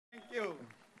you.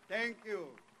 Thank you.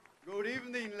 Good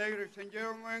evening, ladies and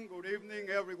gentlemen. Good evening,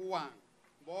 everyone.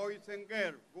 Boys and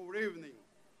girls, good evening.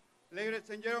 Ladies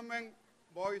and gentlemen,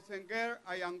 boys and girls,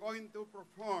 I am going to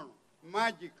perform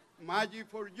magic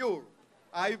for you.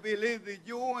 I believe that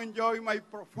you enjoy my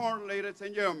performance, ladies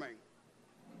and gentlemen.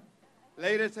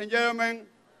 Ladies and gentlemen,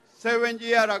 7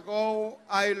 years ago,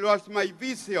 I lost my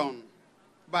vision,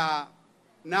 but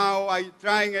now I'm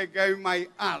trying again my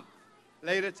art.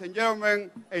 Ladies and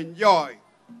gentlemen, enjoy.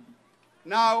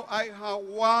 Now I have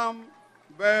one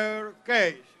bear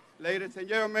cage, ladies and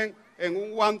gentlemen, en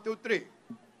un 1, 2, 3.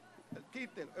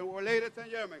 Quítelo, ladies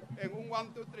and gentlemen, en un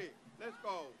 1, 2, 3. Let's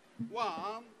go.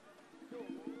 1, 2.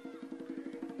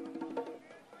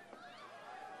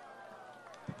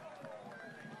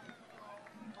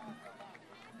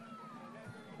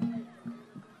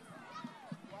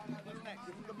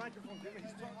 Give him the microphone, Jimmy.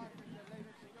 He's talking.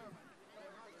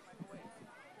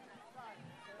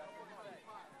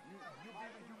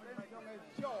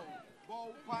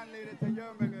 Both fun, ladies and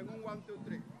gentlemen, en un 1, 2,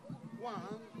 3. 1,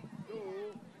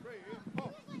 2, 3,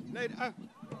 4.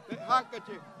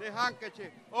 The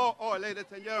handkerchief. Oh, ladies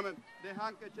and gentlemen, the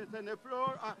handkerchief in the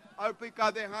floor. I'll pick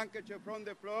up the handkerchief from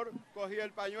the floor. Cogí el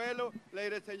pañuelo.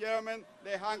 Ladies and gentlemen,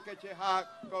 the handkerchief has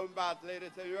come back.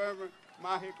 Ladies and gentlemen,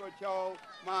 mágico show,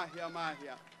 magia.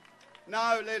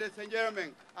 Now, ladies and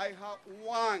gentlemen, I have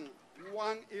one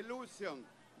illusion,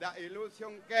 the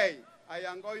illusion cake. I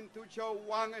am going to show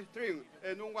one string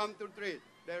in un 1, 2, 3.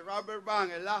 The rubber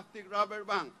band, elastic rubber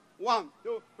band. 1,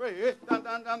 2, 3, tan.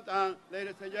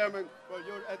 Ladies and gentlemen, for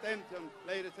your attention,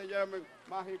 ladies and gentlemen,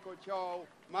 mágico show,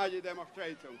 magic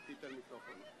demonstration. Quita el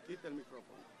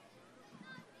micrófono.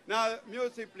 Now,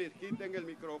 music, please. Quiten el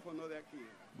micrófono de aquí.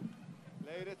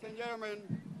 Ladies and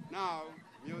gentlemen, now,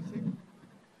 music.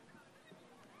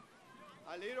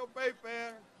 A little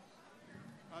paper,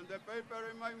 and the paper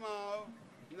in my mouth.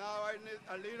 Now I need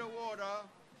a little water.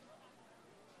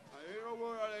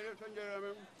 Ladies and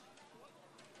gentlemen.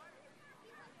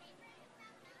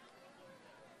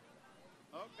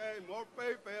 Okay, more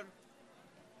paper.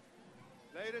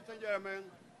 Ladies and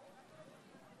gentlemen.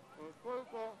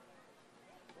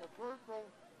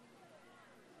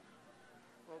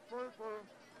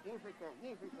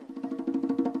 Música.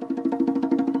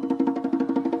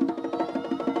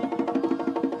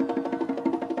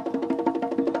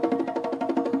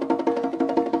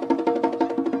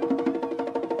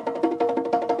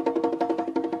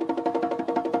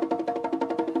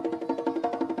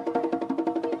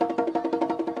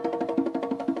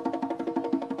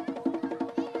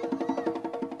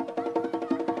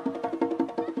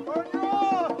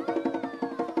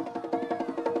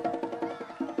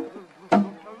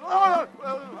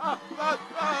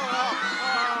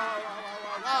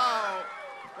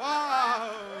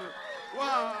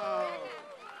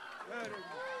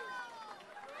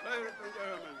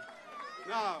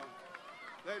 Now,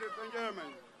 ladies and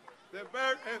gentlemen, the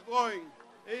bird is going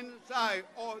inside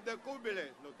of the cubicle.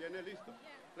 ¿Lo tiene listo?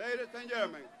 Ladies and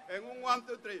gentlemen, en un 1,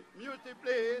 2, 3. Music,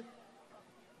 please.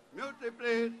 Music,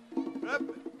 please.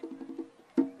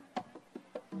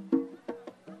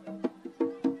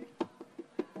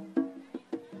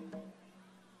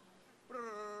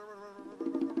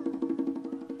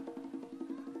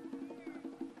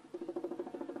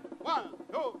 One,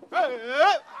 two,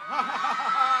 three.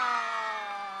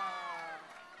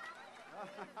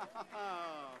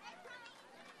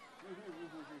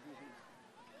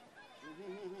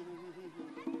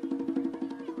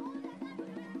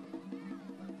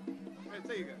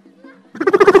 Siga.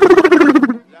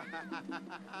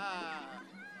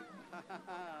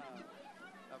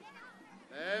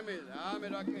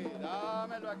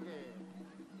 Dámelo aquí.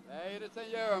 Ladies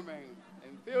and gentlemen,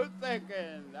 in few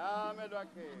seconds, dámelo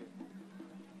aquí.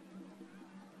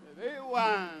 The big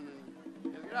one,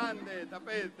 el grande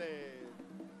tapete.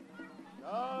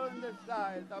 ¿Dónde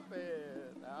está el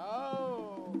tapete?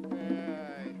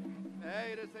 Okay.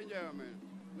 Ladies and gentlemen,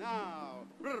 now.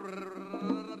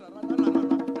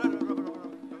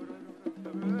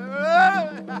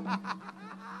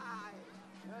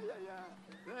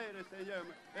 Ladies and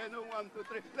gentlemen, and 1, 2,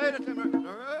 3. Ladies and gentlemen.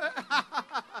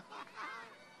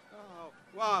 Oh,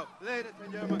 wow. Ladies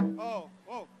and gentlemen. Oh.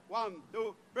 1,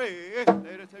 2, 3. Ladies and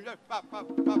gentlemen. Pa.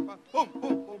 Boom.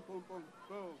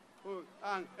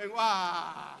 And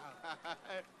wow.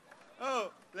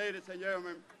 Oh, ladies and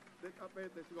gentlemen, the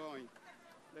tapete is going.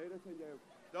 Ladies and gentlemen,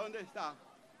 ¿dónde está?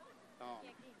 Oh.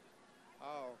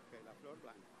 Okay, la flor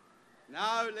blanca.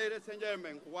 Now, ladies and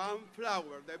gentlemen, one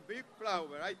flower, the big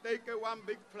flower. I take one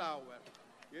big flower.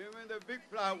 Give me the big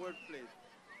flower, please.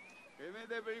 Give me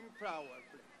the big flower,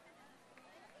 please.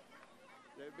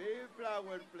 The big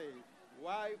flower, please.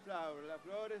 White flower, la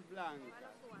flor es blanca.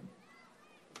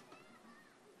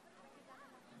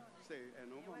 Sí,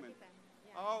 en un momento.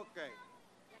 Ok.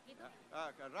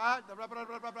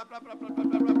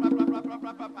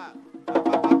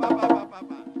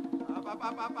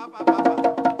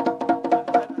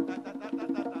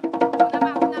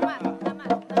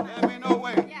 Let me know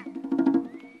when.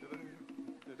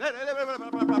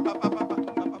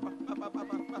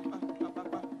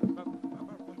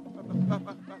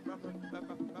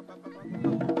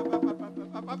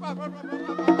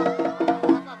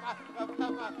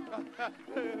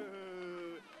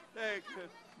 Thank you.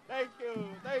 Thank you.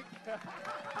 Thank you.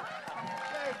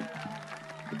 Thank you.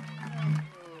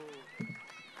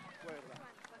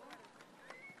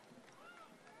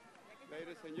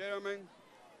 Ladies and gentlemen,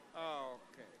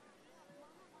 okay.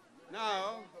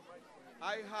 Now,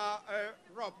 I have a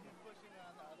rope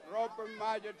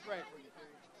magic trick.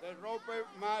 The rope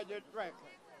magic trick.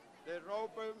 The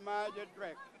rope magic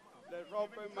trick. The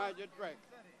rope magic trick.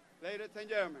 Ladies and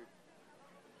gentlemen,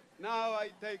 now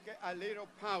I take a little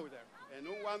powder. And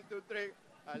 1, 2, 3,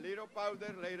 a little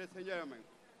powder, ladies and gentlemen.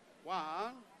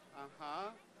 1,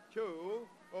 2,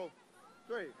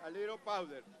 3, a little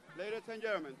powder. Ladies and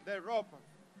gentlemen, the rope,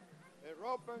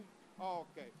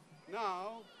 okay.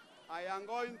 Now, I am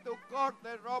going to cut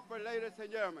the rope, ladies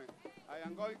and gentlemen. I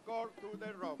am going to cut to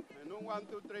the rope. And 1,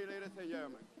 2, 3, ladies and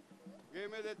gentlemen.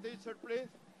 Give me the teacher, please.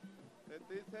 The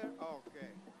teacher,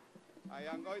 okay. I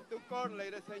am going to cut,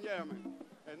 ladies and gentlemen.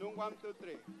 And 1, 2,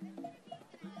 3.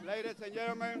 Ladies and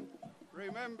gentlemen,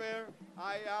 remember,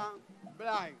 I am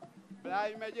blind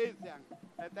magician.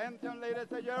 Attention,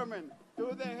 ladies and gentlemen,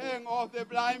 to the hand of the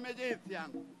blind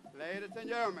magician. Ladies and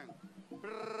gentlemen.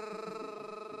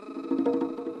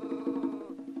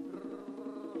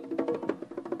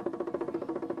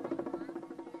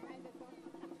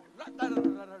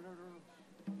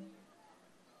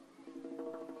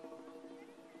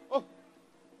 Oh.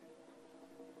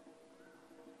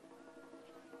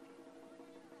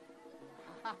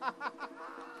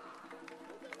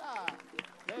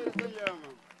 Ladies and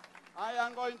gentlemen, I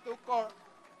am going to call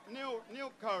new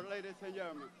card, ladies and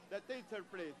gentlemen. The teacher,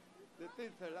 please. The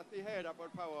teacher, la tijera, por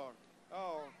favor.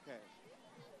 Okay.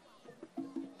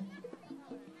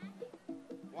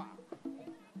 Wow.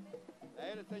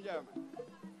 Ladies and gentlemen.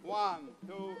 1,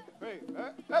 2, 3.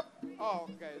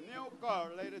 Okay, new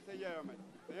card, ladies and gentlemen.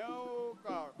 New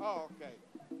card. Okay.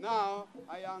 Now,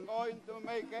 I am going to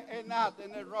make a knot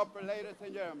in the rope, ladies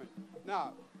and gentlemen.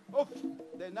 Now, oops,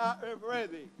 the knot is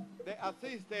ready. The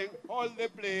assistant, hold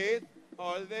it, please.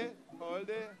 Hold it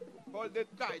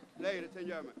tight, ladies and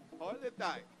gentlemen. Hold it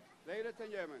tight, ladies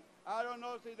and gentlemen. I don't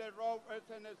know if the rope is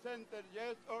in the center,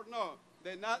 yes or no.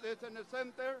 The knot is in the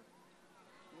center?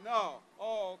 No.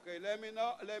 Oh, okay, let me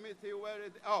know. Let me see where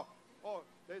it is. Oh,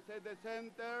 they say the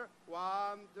center.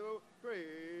 1, 2, 3.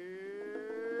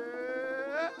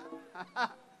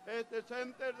 Is the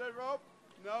center the rope?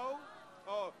 No?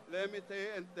 Oh, let me see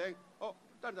and think. Oh.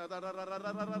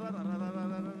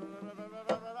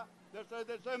 This is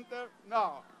the center?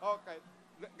 No. Okay.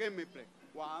 Give me please.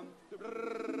 1, 2.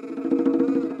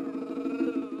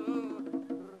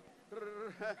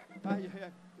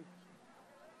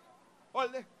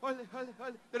 Hold it.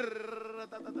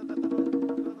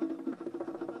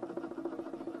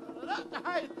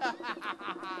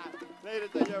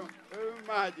 Ladies and gentlemen,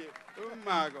 un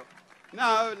mago.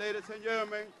 Now, ladies and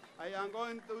gentlemen, I am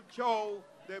going to show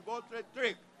the bottle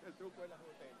trick. El truco de las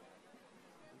botellas.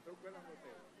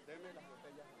 Deme las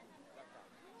botellas de acá.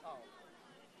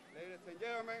 Ladies and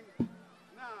gentlemen,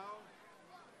 now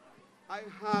I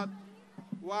have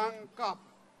 1 cup.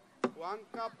 1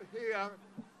 cup here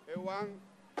and 1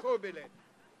 cubilet.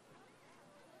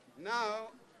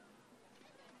 Now,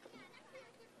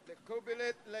 the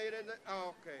cubilet later,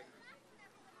 okay.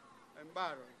 And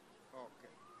barrel,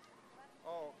 okay.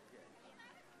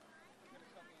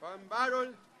 1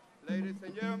 barrel, ladies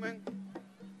and gentlemen.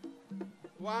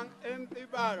 1 empty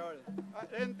barrel,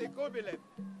 empty cubilet.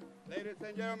 Ladies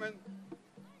and gentlemen,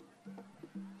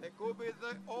 the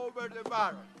cubilet over the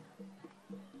barrel.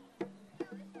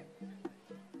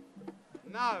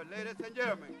 Now, ladies and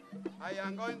gentlemen, I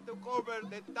am going to cover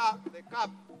the top, the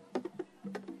cup.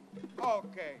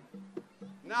 Okay.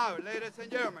 Now, ladies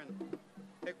and gentlemen,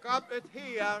 the cup is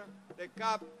here, the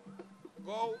cup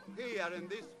go here in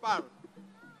this part.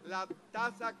 La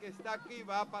taza que está aquí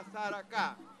va a pasar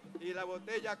acá y la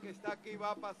botella que está aquí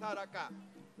va a pasar acá.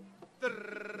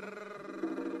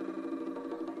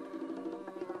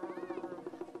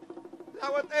 La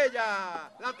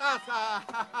botella, la taza.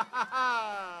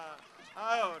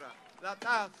 Ahora, la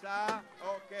taza,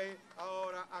 ok,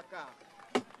 ahora acá.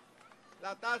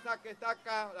 La taza que está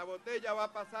acá, la botella va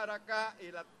a pasar acá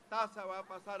y la taza va a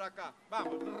pasar acá.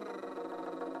 Vamos.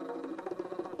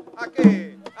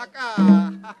 Aquí, acá.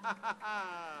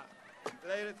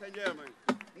 Ladies and gentlemen,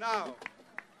 now,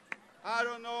 I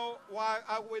don't know what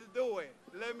I will do it.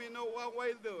 Let me know what I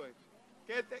will do it.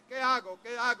 ¿Qué hago?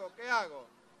 ¿Qué hago? ¿Qué hago?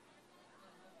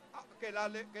 Que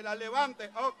la levante.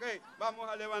 Ok, vamos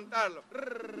a levantarlo. 1,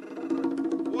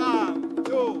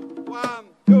 2, 1,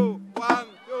 2, 1,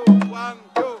 2, 1,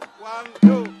 2, 1,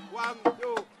 2, 1,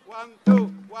 2, 1,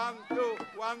 2, 1, 2,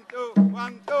 1, 2,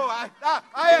 1, 2. Ahí está,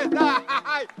 ahí está,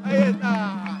 ahí está.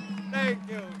 Thank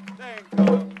you,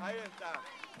 ahí está.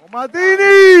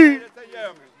 Martini! Ladies and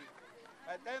gentlemen.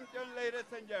 Attention,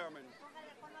 ladies and gentlemen.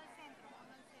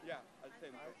 Ya, al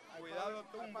centro. Cuidado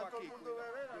tumbo aquí.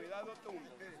 Cuidado tumbo.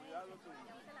 Cuidado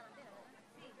tumbo.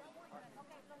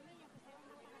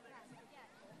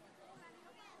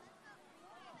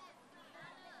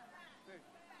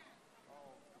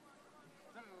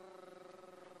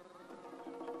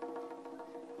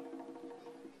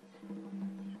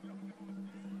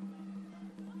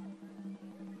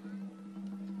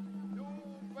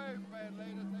 Paper,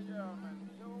 ladies and gentlemen.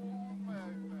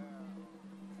 Paper.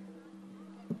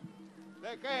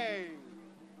 The game.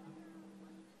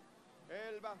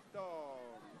 El bastón.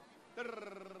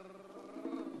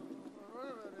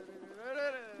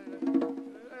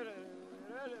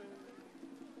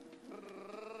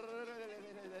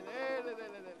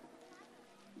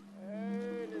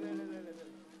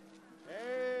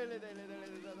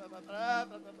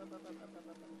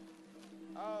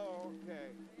 Okay.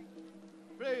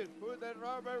 Please put the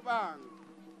rubber band.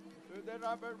 Put the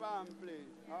rubber band,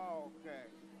 please. Okay.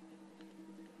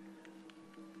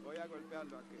 Voy a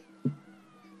golpearlo aquí.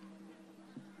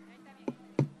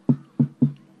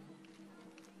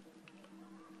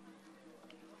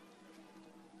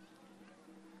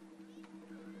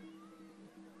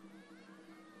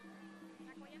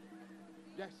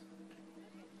 Yes.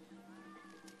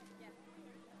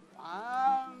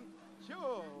 1, 2.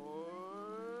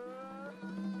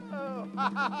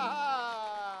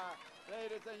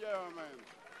 Ladies and gentlemen.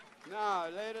 Now,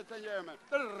 ladies and gentlemen.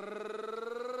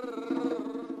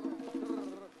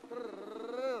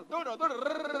 Duro, duro.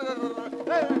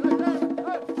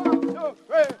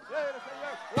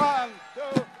 1, 2,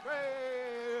 3.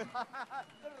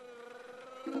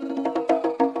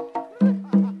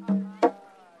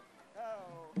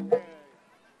 Okay.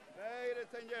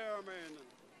 Ladies and gentlemen.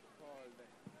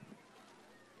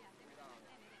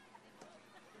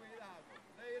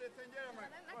 Ladies and gentlemen,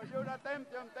 for your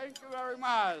attention, thank you very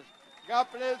much. God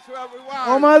bless you,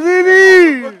 everyone.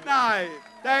 Martini! Good night.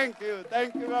 Thank you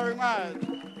very much.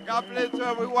 God bless you,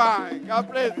 everyone. God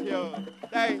bless you.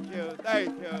 Thank you.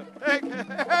 Thank you.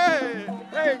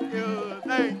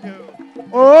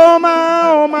 Oh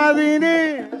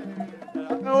Martini!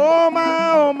 Oh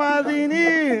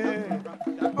Martini!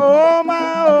 Oh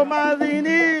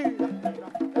Martini!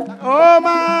 Oh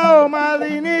Martini! Oh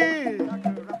Martini!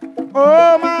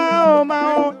 Oh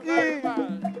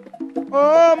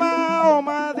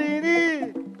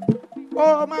Martini!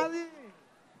 Oh Martini!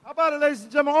 How about it, ladies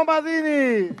and gentlemen? Oh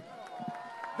Martini!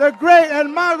 The great El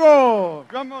Mago!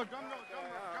 Come on.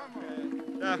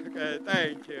 Okay,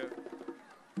 thank you.